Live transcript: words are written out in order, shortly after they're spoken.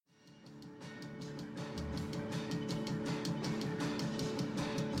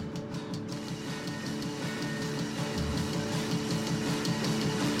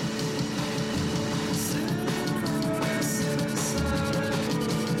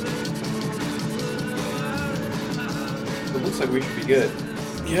Looks like we should be good.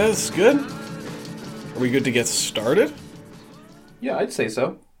 Yeah, it's good. Are we good to get started? Yeah, I'd say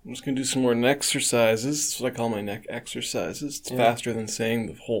so. I'm just going to do some more neck exercises. That's what I call my neck exercises. It's faster than saying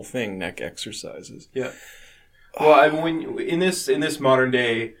the whole thing, neck exercises. Yeah. Well, I mean, in this modern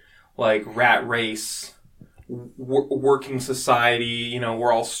day, like, rat race, working society,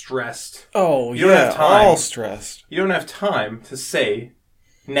 we're all stressed. Oh, you don't have time. All stressed. You don't have time to say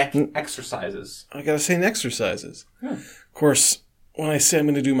neck exercises. I gotta say neck exercises. Yeah. Of course, when I say I'm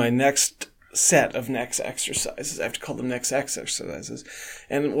going to do my next set of neck exercises, I have to call them neck exercises.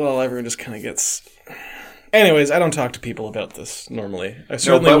 And, well, everyone just kind of gets... Anyways, I don't talk to people about this normally. But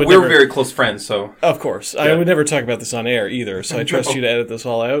we're very close friends, so... Of course. Yeah. I would never talk about this on air either, so I trust you to edit this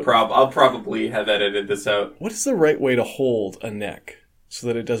all out. I'll probably have edited this out. What is the right way to hold a neck so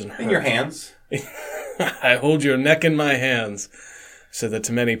that it doesn't hurt? In your hands. I hold your neck in my hands. I said that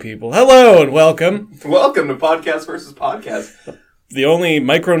to many people. Hello and welcome. Welcome to Podcast versus Podcast. The only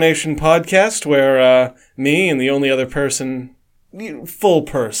Micronation podcast where me and the only other person, full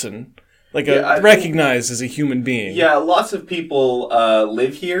person... recognized as a human being. Yeah, lots of people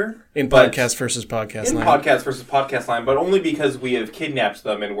live here. In Podcast versus Podcast Line. Podcast versus Podcast Line, but only because we have kidnapped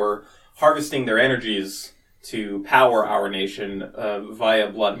them and we're harvesting their energies to power our nation via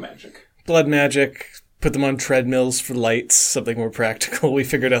blood magic. Blood magic, put them on treadmills for lights, something more practical. We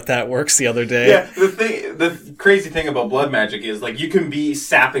figured out that works the other day. Yeah, the crazy thing about blood magic is, like, you can be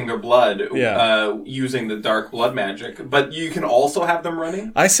sapping their blood using the dark blood magic, but you can also have them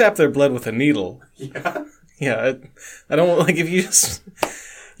running. I sap their blood with a needle. Yeah. Yeah, I don't, like, if you just...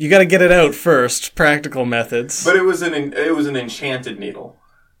 You gotta get it out first, practical methods. But it was an enchanted needle.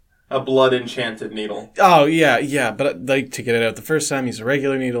 A blood enchanted needle. Oh, yeah, but like to get it out the first time, use a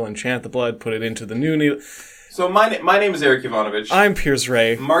regular needle, enchant the blood, put it into the new needle. So my name is Eric Ivanovich. I'm Piers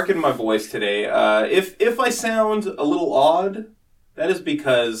Ray. Marking my voice today. If I sound a little odd, that is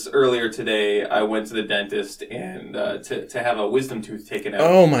because earlier today I went to the dentist and to have a wisdom tooth taken out.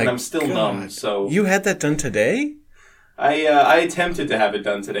 Oh my god. And I'm still numb, so... You had that done today? I attempted to have it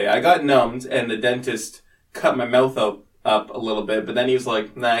done today. I got numbed and the dentist cut my mouth up a little bit, but then he was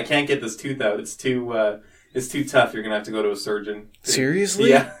like, "Nah, I can't get this tooth out. It's too tough. You're gonna have to go to a surgeon." Seriously?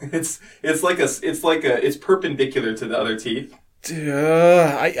 Yeah, it's perpendicular to the other teeth.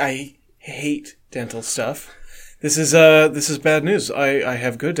 I hate dental stuff. This is bad news. I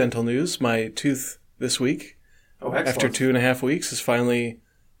have good dental news. My tooth this week, after 2.5 weeks, has finally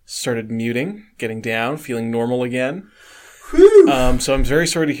started muting, getting down, feeling normal again. Whew. So I'm very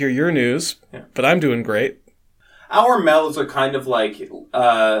sorry to hear your news, but I'm doing great. Our mouths are kind of like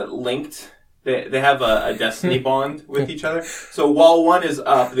linked. They have a destiny bond with each other. So while one is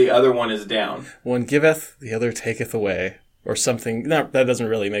up, the other one is down. One giveth, the other taketh away. Or something. That doesn't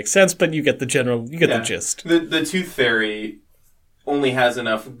really make sense, but you get the the gist. The tooth fairy only has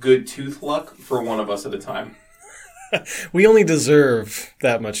enough good tooth luck for one of us at a time. We only deserve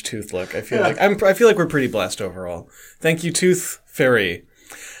that much tooth luck. I feel like I feel like we're pretty blessed overall. Thank you, Tooth Fairy.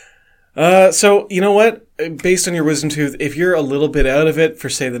 So, you know what? Based on your wisdom tooth, if you're a little bit out of it for,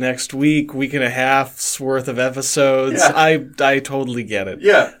 say, the next week and a half's worth of episodes, I totally get it.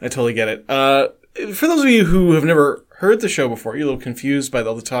 Yeah. I totally get it. For those of you who have never heard the show before, you're a little confused by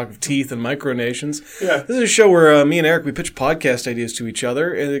all the talk of teeth and micronations. Yeah. This is a show where me and Eric, we pitch podcast ideas to each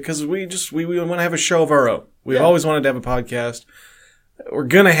other because we want to have a show of our own. We've always wanted to have a podcast. We're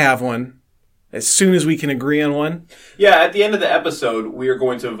going to have one. As soon as we can agree on one. Yeah, at the end of the episode, we are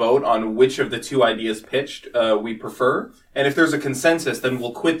going to vote on which of the two ideas pitched we prefer. And if there's a consensus, then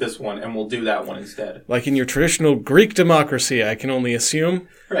we'll quit this one and we'll do that one instead. Like in your traditional Greek democracy, I can only assume.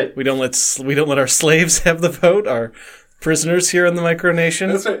 Right. We don't let our slaves have the vote, our prisoners here in the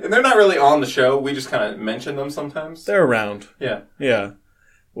micronation. That's right. And they're not really on the show. We just kind of mention them sometimes. They're around. Yeah. Yeah.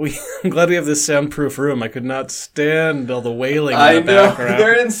 I'm glad we have this soundproof room. I could not stand all the wailing in the background.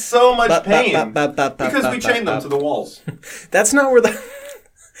 They're in so much pain. Because we chained them to the walls. That's not where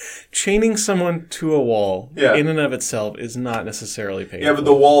chaining someone to a wall in and of itself is not necessarily painful. Yeah, but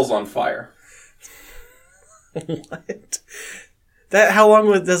the wall's on fire. What? How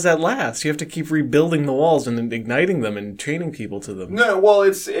long does that last? You have to keep rebuilding the walls and then igniting them and chaining people to them. No, well,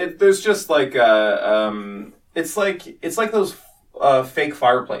 there's just like it's like those fake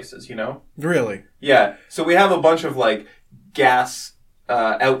fireplaces, Really? Yeah. So we have a bunch of like gas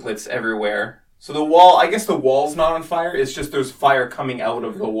outlets everywhere. So I guess the wall's not on fire. It's just there's fire coming out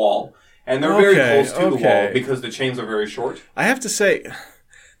of the wall. And they're very close to the wall because the chains are very short. I have to say,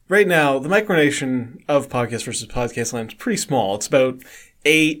 right now, the micronation of Podcast versus Podcast Land is pretty small. It's about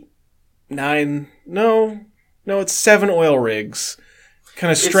 8, 9, it's 7 oil rigs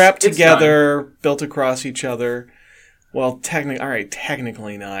kind of strapped together, built across each other. Well,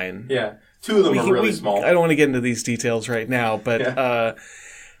 technically 9. Yeah. 2 of them are really small. I don't want to get into these details right now, but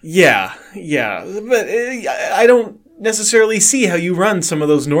yeah. But I don't necessarily see how you run some of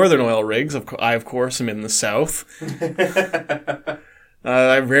those northern oil rigs. I, of course, am in the south.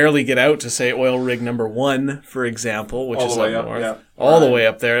 I rarely get out to say oil rig number 1, for example, which is up north. Yeah. All the way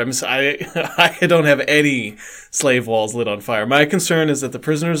up there. I don't have any slave walls lit on fire. My concern is that the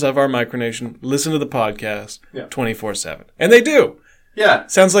prisoners of our micronation listen to the podcast 24/7. And they do. Yeah.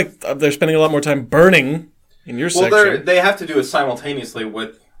 Sounds like they're spending a lot more time burning in your section. Well, they have to do it simultaneously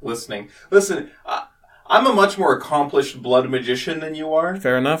with listening. Listen, I'm a much more accomplished blood magician than you are.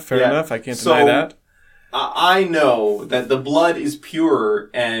 Fair enough. I can't deny that. I know that the blood is pure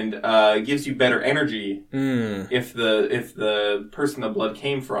and gives you better energy if the person the blood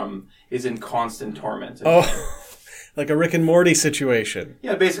came from is in constant torment. Like a Rick and Morty situation.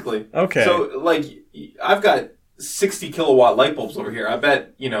 Yeah, basically. Okay. So, like, I've got 60 kilowatt light bulbs over here. I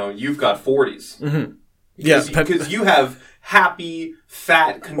bet, you've got 40s. Mm-hmm. Because you have happy,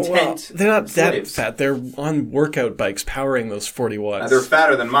 fat, content they're not slaves. that fat. They're on workout bikes powering those 40 watts. They're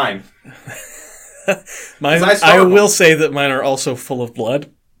fatter than mine. I will say that mine are also full of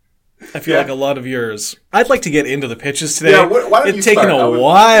blood. I feel like a lot of yours. I'd like to get into the pitches today. Yeah, why don't it's taken a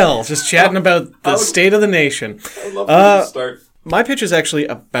while just chatting about the state of the nation. I'd love to start. My pitch is actually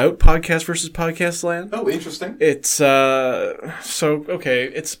about podcast versus podcast land. Oh, interesting. It's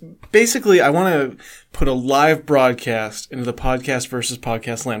It's basically I want to put a live broadcast into the podcast versus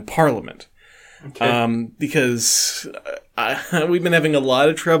podcast land parliament. Okay. Because we've been having a lot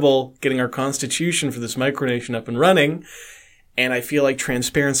of trouble getting our constitution for this micronation up and running, and I feel like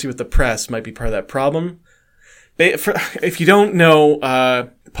transparency with the press might be part of that problem. If you don't know,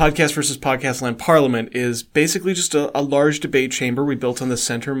 Podcast versus Podcast Land Parliament is basically just a large debate chamber we built on the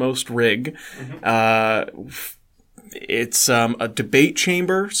centermost rig. Mm-hmm. It's a debate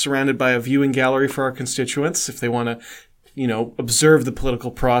chamber surrounded by a viewing gallery for our constituents if they want to observe the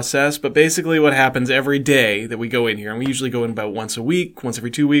political process. But basically what happens every day that we go in here, and we usually go in about once a week, once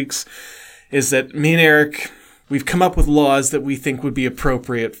every 2 weeks, is that me and Eric, we've come up with laws that we think would be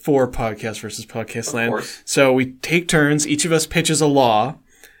appropriate for Podcast versus Podcast Land. Of course. So we take turns, each of us pitches a law,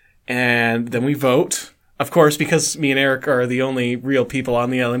 and then we vote. Of course, because me and Eric are the only real people on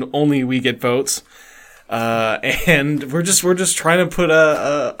the island, only we get votes. And we're just trying to put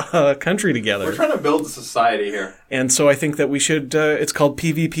a country together. We're trying to build a society here. And so I think that we should, it's called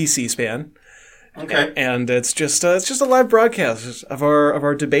PvP C-SPAN. Okay. And it's just a live broadcast of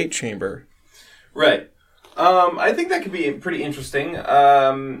our debate chamber. Right. I think that could be pretty interesting.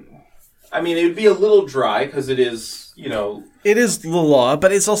 It would be a little dry because it is, It is the law,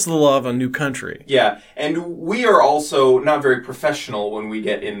 but it's also the law of a new country. Yeah, and we are also not very professional when we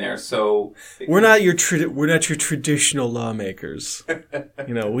get in there, so we're not your traditional lawmakers.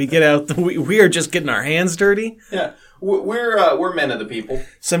 We get out. We are just getting our hands dirty. Yeah, we're men of the people.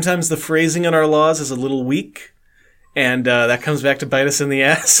 Sometimes the phrasing on our laws is a little weak, and that comes back to bite us in the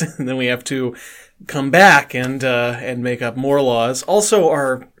ass, and then we have to come back and make up more laws. Also,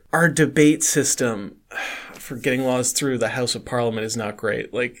 our debate system for getting laws through the House of Parliament is not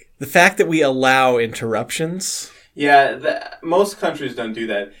great. Like, the fact that we allow interruptions. Yeah, most countries don't do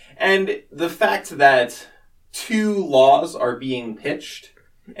that. And the fact that 2 laws are being pitched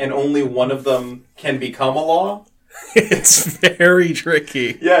and only one of them can become a law. It's very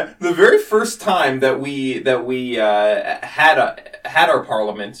tricky. Yeah, the very first time that we had our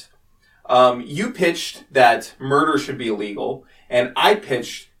parliament, you pitched that murder should be illegal, and I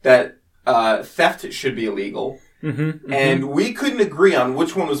pitched that theft should be illegal, and we couldn't agree on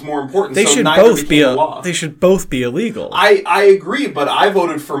which one was more important. They should both be a law. They should both be illegal. I agree, but I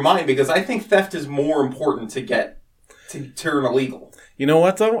voted for mine because I think theft is more important to turn illegal. You know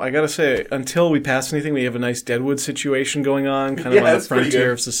what, though? I gotta say, until we pass anything, we have a nice Deadwood situation going on, kind of on the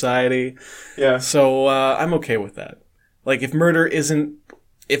frontier of society. Yeah. So I'm okay with that. Like, if murder is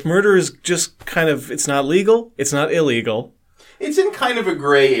just kind of, it's not legal, it's not illegal. It's in kind of a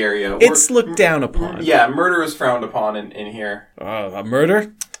gray area. It's looked down upon. Yeah, murder is frowned upon in here. A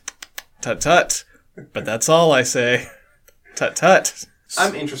murder? Tut-tut. But that's all I say. Tut-tut.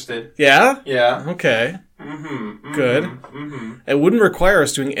 I'm interested. Yeah? Yeah. Okay. Good. It wouldn't require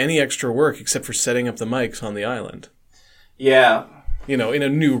us doing any extra work except for setting up the mics on the island. Yeah. In a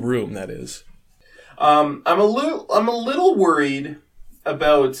new room, that is. I'm a little worried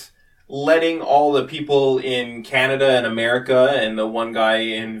about letting all the people in Canada and America and the one guy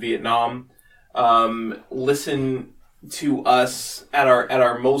in Vietnam listen to us at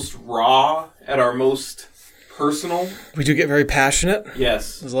our most raw, at our most personal. We do get very passionate.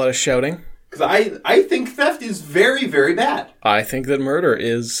 Yes. There's a lot of shouting. Because I think theft is very, very bad. I think that murder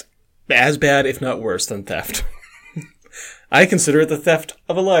is as bad, if not worse, than theft. I consider it the theft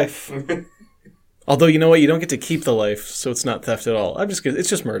of a life. Although, you know what? You don't get to keep the life, so it's not theft at all. It's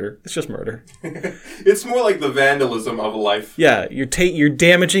just murder. It's just murder. It's more like the vandalism of a life. Yeah, you're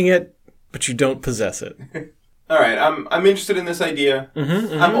damaging it, but you don't possess it. All right, I'm interested in this idea.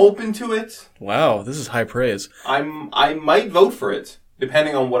 I'm open to it. Wow, this is high praise. I might vote for it,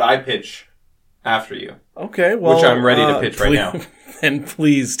 depending on what I pitch after you. Okay, well... Which I'm ready to pitch right now. Then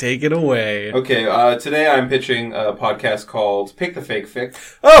please take it away. Okay, today I'm pitching a podcast called Pick the Fake Fic.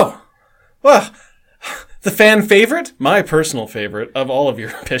 Oh! Well, the fan favorite? My personal favorite of all of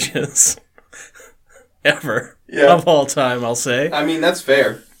your pitches. Ever. Yeah. Of all time, I'll say. I mean, that's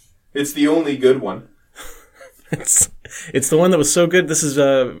fair. It's the only good one. It's the one that was so good. This is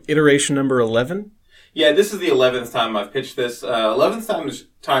iteration number 11? Yeah, this is the 11th time I've pitched this. 11th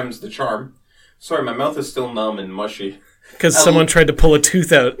time's the charm. Sorry, my mouth is still numb and mushy. Because someone tried to pull a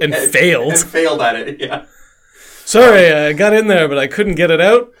tooth out and failed. And failed at it, yeah. Sorry, I got in there, but I couldn't get it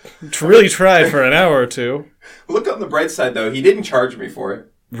out. Really tried for an hour or two. Look on the bright side, though. He didn't charge me for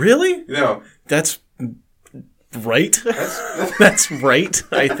it. Really? No. That's right. That's right,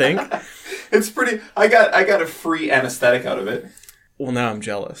 I think. It's pretty... I got a free anesthetic out of it. Well, now I'm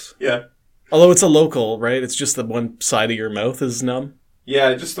jealous. Yeah. Although it's a local, right? It's just the one side of your mouth is numb.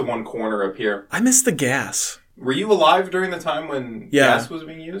 Yeah, just the one corner up here. I miss the gas. Were you alive during the time when gas was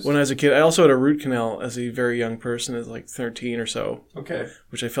being used? When I was a kid. I also had a root canal as a very young person, as like 13 or so. Okay.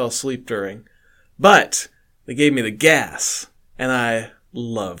 Which I fell asleep during. But they gave me the gas, and I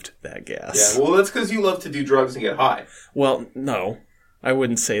loved that gas. Yeah, well, that's because you love to do drugs and get high. Well, no. I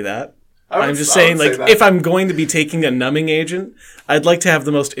wouldn't say that. I'm just saying, like, if I'm going to be taking a numbing agent, I'd like to have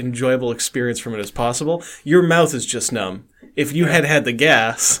the most enjoyable experience from it as possible. Your mouth is just numb. If you had the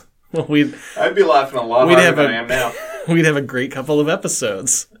gas, well, I'd be laughing a lot harder than I am now. We'd have a great couple of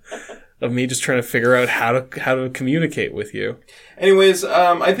episodes of me just trying to figure out how to communicate with you. Anyways,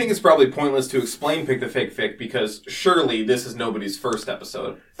 I think it's probably pointless to explain Pick the Fake Fic because surely this is nobody's first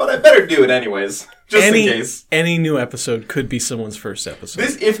episode. But I better do it anyways, just in case. Any new episode could be someone's first episode.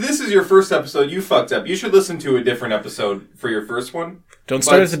 If this is your first episode, you fucked up. You should listen to a different episode for your first one. Don't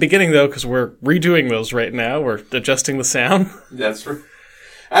start at the beginning, though, because we're redoing those right now. We're adjusting the sound. That's true.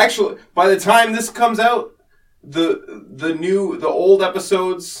 Actually, by the time this comes out, the old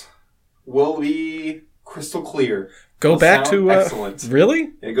episodes will be crystal clear. Go back to excellent.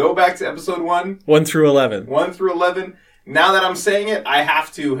 Really? Yeah, go back to episode 1. 1 through 11. 1 through 11. Now that I'm saying it, I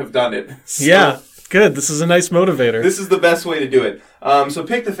have to have done it. So yeah, good. This is a nice motivator. This is the best way to do it. So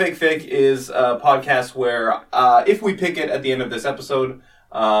Pick the Fake Fic is a podcast where if we pick it at the end of this episode,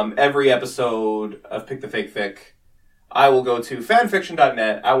 every episode of Pick the Fake Fic, I will go to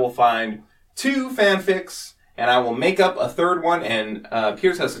fanfiction.net. I will find 2 fanfics, and I will make up a third one, and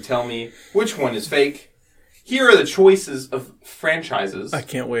Piers has to tell me which one is fake. Here are the choices of franchises. I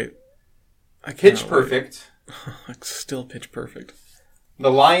can't wait. Pitch Perfect. Still Pitch Perfect.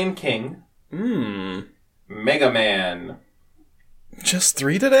 The Lion King. Mega Man. Just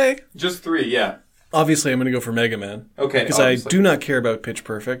 3 today? Just 3, yeah. Obviously, I'm going to go for Mega Man. Okay, because I do not care about Pitch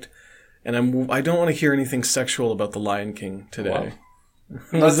Perfect, and I don't want to hear anything sexual about the Lion King today.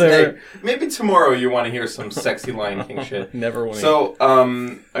 Wow. Maybe tomorrow you want to hear some sexy Lion King shit. Never want to. So,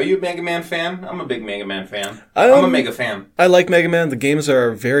 are you a Mega Man fan? I'm a big Mega Man fan. I'm a Mega fan. I like Mega Man. The games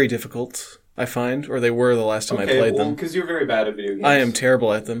are very difficult, I find, or they were the last time I played them. Because you're very bad at video games. I am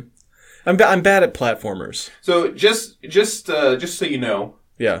terrible at them. I'm bad at platformers. So just so you know,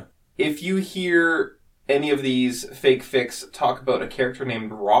 yeah. If you hear any of these fake fics talk about a character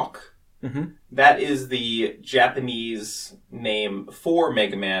named Rock. That is the Japanese name for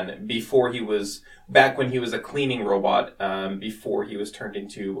Mega Man back when he was a cleaning robot, before he was turned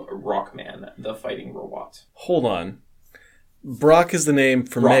into Rockman, the fighting robot. Hold on. Brock is the name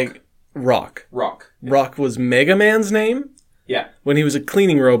for Rock. Rock. Rock was Mega Man's name? Yeah. When he was a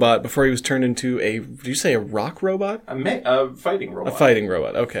cleaning robot before he was turned into did you say a rock robot? A fighting robot. A fighting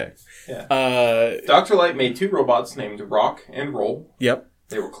robot, okay. Yeah. Dr. Light made 2 robots named Rock and Roll. Yep.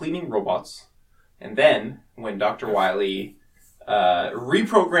 They were cleaning robots. And then, when Dr. Wily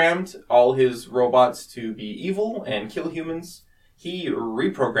reprogrammed all his robots to be evil and kill humans, he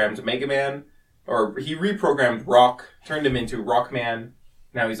reprogrammed Mega Man, or he reprogrammed Rock, turned him into Rockman.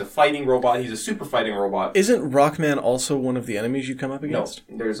 Now he's a fighting robot. He's a super fighting robot. Isn't Rockman also one of the enemies you come up against?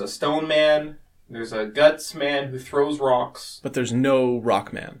 No. There's a Stone Man. There's a Guts Man who throws rocks. But there's no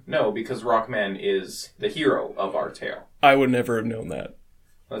Rockman. No, because Rockman is the hero of our tale. I would never have known that.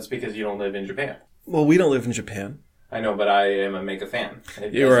 That's because you don't live in Japan. Well, we don't live in Japan. I know, but I am a mega fan.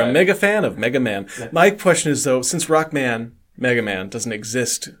 You are a mega fan of Mega Man. My question is, though, since Rockman, Mega Man doesn't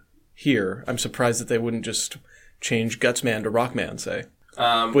exist here, I'm surprised that they wouldn't just change Gutsman to Rockman, say.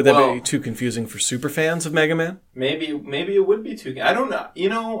 Would that be too confusing for super fans of Mega Man? Maybe it would be too... I don't know. You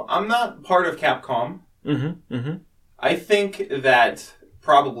know, I'm not part of Capcom. I think that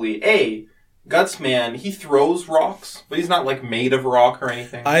probably, Gutsman, he throws rocks, but he's not, like, made of rock or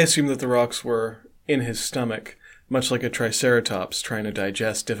anything. I assume that the rocks were in his stomach, much like a triceratops trying to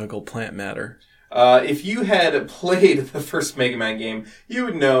digest difficult plant matter. If you had played the first Mega Man game, you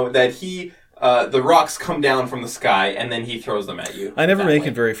would know that the rocks come down from the sky, and then he throws them at you. I never make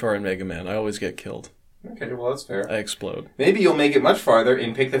it very far in Mega Man. I always get killed. Okay, well, that's fair. I explode. Maybe you'll make it much farther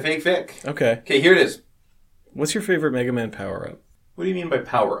in Pick the Fake Vic. Okay. Okay, here it is. What's your favorite Mega Man power-up? What do you mean by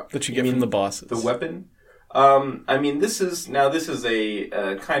power-up? That you get from the bosses. The weapon? I mean, this is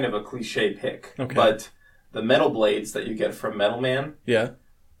a kind of a cliche pick. Okay. But the metal blades that you get from Metal Man... Yeah.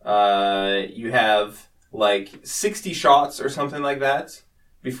 You have, like, 60 shots or something like that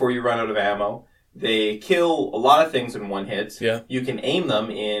before you run out of ammo. They kill a lot of things in one hit. Yeah. You can aim them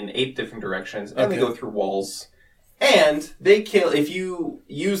in 8 different directions, and they go through walls. And they kill, if you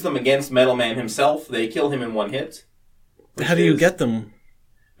use them against Metal Man himself, they kill him in one hit. How do you get them?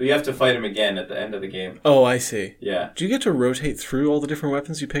 You have to fight him again at the end of the game. Oh, I see. Yeah. Do you get to rotate through all the different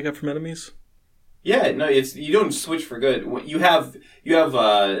weapons you pick up from enemies? Yeah, no, you don't switch for good. You have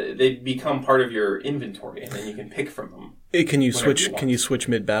they become part of your inventory, and then you can pick from them. Can you switch? Can you switch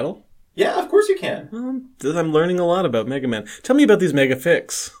mid-battle? Yeah, of course you can. I'm learning a lot about Mega Man. Tell me about these Mega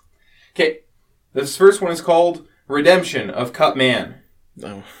Fix. Okay, this first one is called Redemption of Cutman.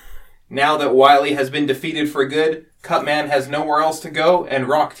 Oh. Now that Wily has been defeated for good, Cutman has nowhere else to go, and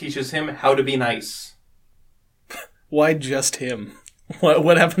Rock teaches him how to be nice. Why just him?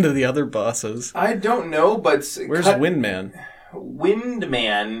 What happened to the other bosses? I don't know, but where's Windman?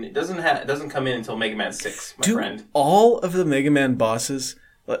 Windman doesn't come in until Mega Man 6, my friend. All of the Mega Man bosses,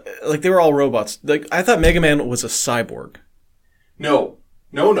 like, they were all robots. Like, I thought Mega Man was a cyborg. No.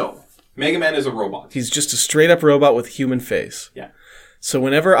 Mega Man is a robot. He's just a straight-up robot with a human face. Yeah. So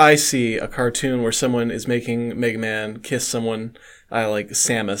whenever I see a cartoon where someone is making Mega Man kiss someone, I like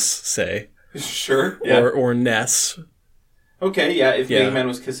Samus, say. Sure. Yeah. Or Ness. Okay, yeah, if Mega Man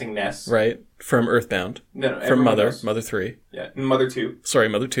was kissing Ness. From Earthbound. No, from Mother 3. Yeah, Mother 2. Sorry,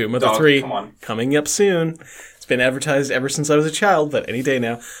 Mother 2. Mother Dog, 3. come on. Coming up soon. It's been advertised ever since I was a child, but any day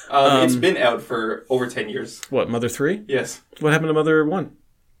now. It's been out for over 10 years. What, Mother 3? Yes. What happened to Mother 1?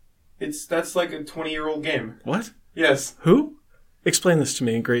 That's like a 20-year-old game. What? Yes. Who? Explain this to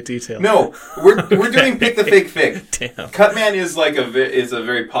me in great detail. No, we're doing Pick the Fake Fic. Damn. Cutman is like a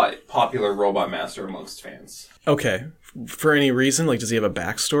very popular robot master amongst fans. Okay. For any reason? Like, does he have a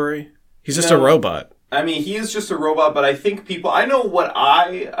backstory? He's just a robot. I mean, he is just a robot, but I think I know what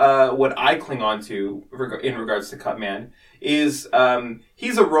I cling on to in regards to Cutman is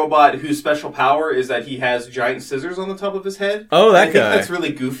he's a robot whose special power is that he has giant scissors on the top of his head. Oh, that guy. I think that's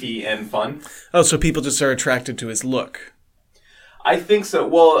really goofy and fun. Oh, so people just are attracted to his look. I think so.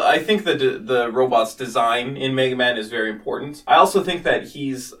 Well, I think the robot's design in Mega Man is very important. I also think that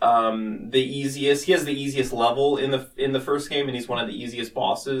he's the easiest. He has the easiest level in the first game, and he's one of the easiest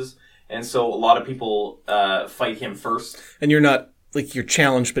bosses. And so a lot of people fight him first. And you're not you're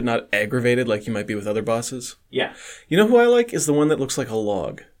challenged but not aggravated like you might be with other bosses. Yeah. You know who I like is the one that looks like a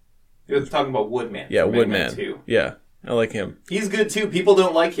log. You're talking about Woodman. Yeah, Woodman. Yeah, I like him. He's good too. People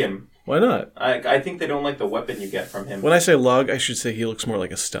don't like him. Why not? I think they don't like the weapon you get from him. When I say log, I should say he looks more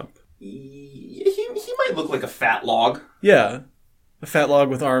like a stump. He might look like a fat log. Yeah. A fat log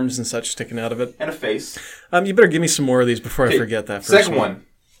with arms and such sticking out of it. And a face. You better give me some more of these before I forget that first Second one.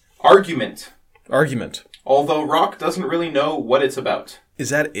 Argument. Although Rock doesn't really know what it's about. Is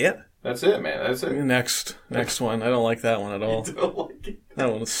that it? That's it, man. That's it. Next one. I don't like that one at all. You don't like it?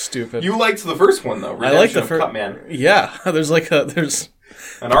 That one was stupid. You liked the first one, though. I like the first Cutman. Yeah. There's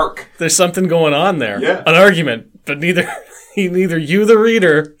an arc. There's something going on there. Yeah. An argument. But neither you, the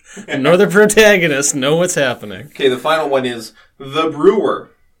reader, nor the protagonist know what's happening. Okay, the final one is The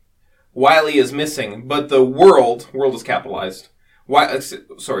Brewer. Wily is missing, but the world is capitalized.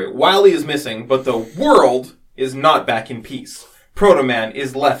 Wily is missing, but the world is not back in peace. Proto Man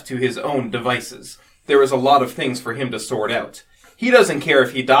is left to his own devices. There is a lot of things for him to sort out. He doesn't care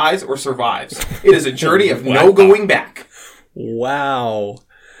if he dies or survives. It is a journey of no going back. Wow.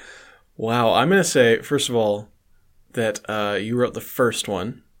 I'm going to say, first of all, that you wrote the first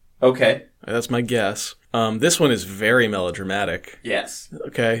one. Okay. That's my guess. This one is very melodramatic. Yes.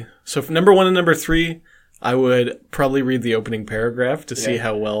 Okay. So for number 1 and number 3, I would probably read the opening paragraph to see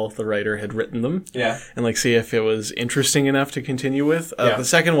how well the writer had written them. Yeah. And like see if it was interesting enough to continue with. The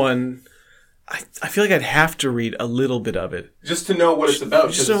second one, I feel like I'd have to read a little bit of it. Just to know what it's about,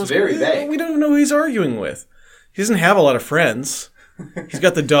 because it's very vague. We don't know who he's arguing with. He doesn't have a lot of friends. He's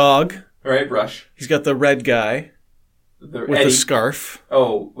got the dog. All right, Brush. He's got the red guy with Eddie. the scarf.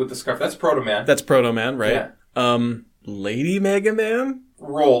 Oh, with the scarf. That's Proto Man. That's Proto Man, right? Yeah. Lady Mega Man?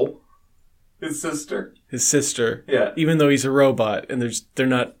 Roll. His sister. His sister. Yeah. Even though he's a robot, and they're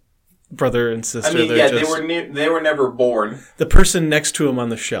not brother and sister. I mean, they're just, they were never born. The person next to him on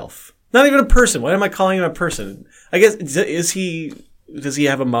the shelf. Not even a person. Why am I calling him a person? I guess, does he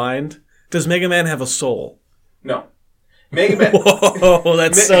have a mind? Does Mega Man have a soul? No. Mega Man. Whoa,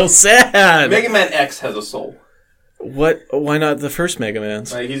 that's so sad. Mega Man X has a soul. What? Why not the first Mega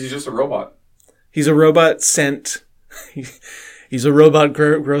Man's? He's just a robot. He's a robot sent. He's a robot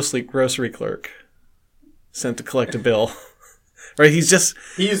grocery clerk sent to collect a bill. Right? He's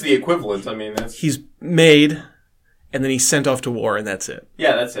the equivalent. I mean, he's made, and then he's sent off to war, and that's it.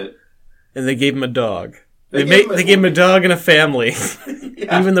 Yeah, that's it. And they gave him a dog. They gave him a dog and a family,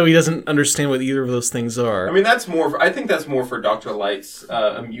 even though he doesn't understand what either of those things are. I mean, I think that's more for Dr. Light's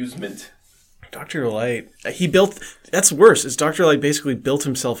amusement. Dr. Light, that's worse, is Dr. Light basically built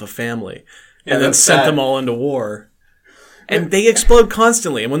himself a family, and then sent them all into war. And they explode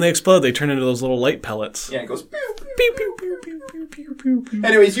constantly, and when they explode, they turn into those little light pellets. Yeah, it goes pew, pew, pew, pew, pew, pew, pew, pew, pew.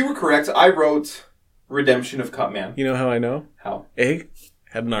 Anyways, you were correct. I wrote Redemption of Cutman. You know how I know? How? A,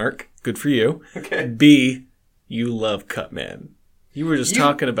 had an arc. Good for you. Okay. B, you love Cutman. You were just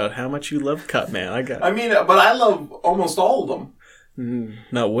talking about how much you love Cutman. I mean, but I love almost all of them.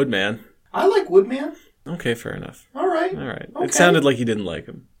 Not Woodman. I like Woodman. Okay, fair enough. All right. Okay. It sounded like you didn't like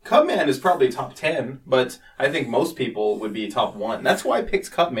him. Cutman is probably top 10, but I think most people would be top 1. That's why I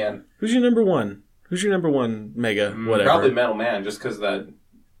picked Cutman. Who's your number one? Who's your number one Mega whatever? Probably Metal Man, just because that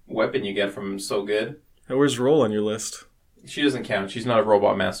weapon you get from him is so good. Where's Roll on your list? She doesn't count. She's not a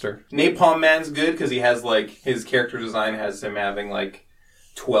robot master. Napalm Man's good because he has, his character design has him having,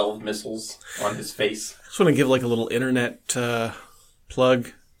 12 missiles on his face. I just want to give, a little internet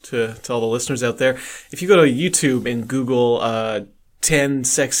plug to all the listeners out there. If you go to YouTube and Google 10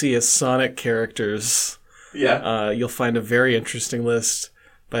 sexiest Sonic characters, you'll find a very interesting list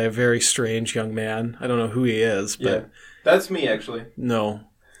by a very strange young man. I don't know who he is, but... That's me, actually. No,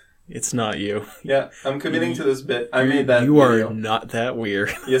 it's not you. Yeah, I'm committing to this bit. I made that You video. are not that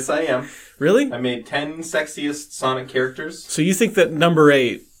weird. Yes, I am. Really? I made 10 sexiest Sonic characters. So you think that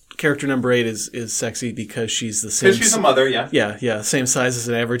character number 8 is sexy because she's the same... Because she's a mother, yeah. Yeah, same size as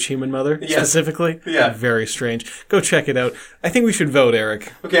an average human mother, specifically? Yeah. Very strange. Go check it out. I think we should vote,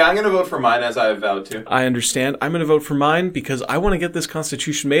 Eric. Okay, I'm going to vote for mine as I have vowed to. I understand. I'm going to vote for mine because I want to get this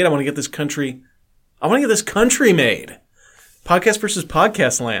Constitution made. I want to get this country made. Podcast versus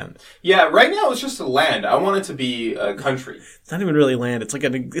podcast land. Yeah, right now it's just a land. I want it to be a country. It's not even really land. It's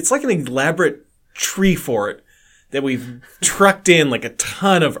like an elaborate tree fort that we've trucked in a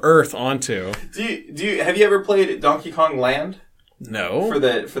ton of earth onto. Have you ever played Donkey Kong Land? No. For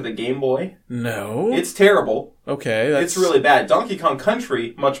the Game Boy? No. It's terrible. Okay, it's really bad. Donkey Kong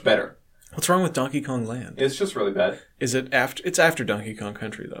Country, much better. What's wrong with Donkey Kong Land? It's just really bad. Is it after? It's after Donkey Kong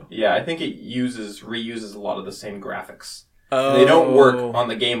Country, though. Yeah, I think it reuses a lot of the same graphics. Oh. They don't work on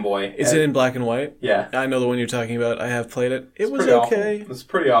the Game Boy. Is it in black and white? Yeah. I know the one you're talking about. I have played it. It was okay. Awful. It's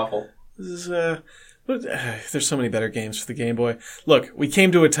pretty awful. This is there's so many better games for the Game Boy. Look, we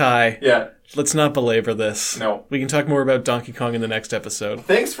came to a tie. Yeah. Let's not belabor this. No. We can talk more about Donkey Kong in the next episode.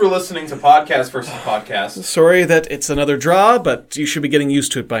 Thanks for listening to Podcast versus Podcast. Sorry that it's another draw, but you should be getting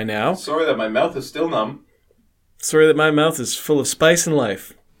used to it by now. Sorry that my mouth is still numb. Sorry that my mouth is full of spice and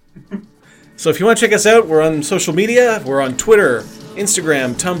life. So if you want to check us out, we're on social media. We're on Twitter,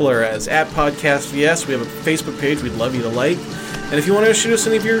 Instagram, Tumblr as @PodcastVS. We have a Facebook page we'd love you to like. And if you want to shoot us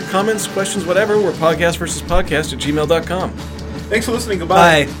any of your comments, questions, whatever, we're podcastversuspodcast@gmail.com. Thanks for listening.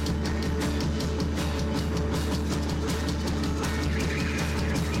 Goodbye. Bye.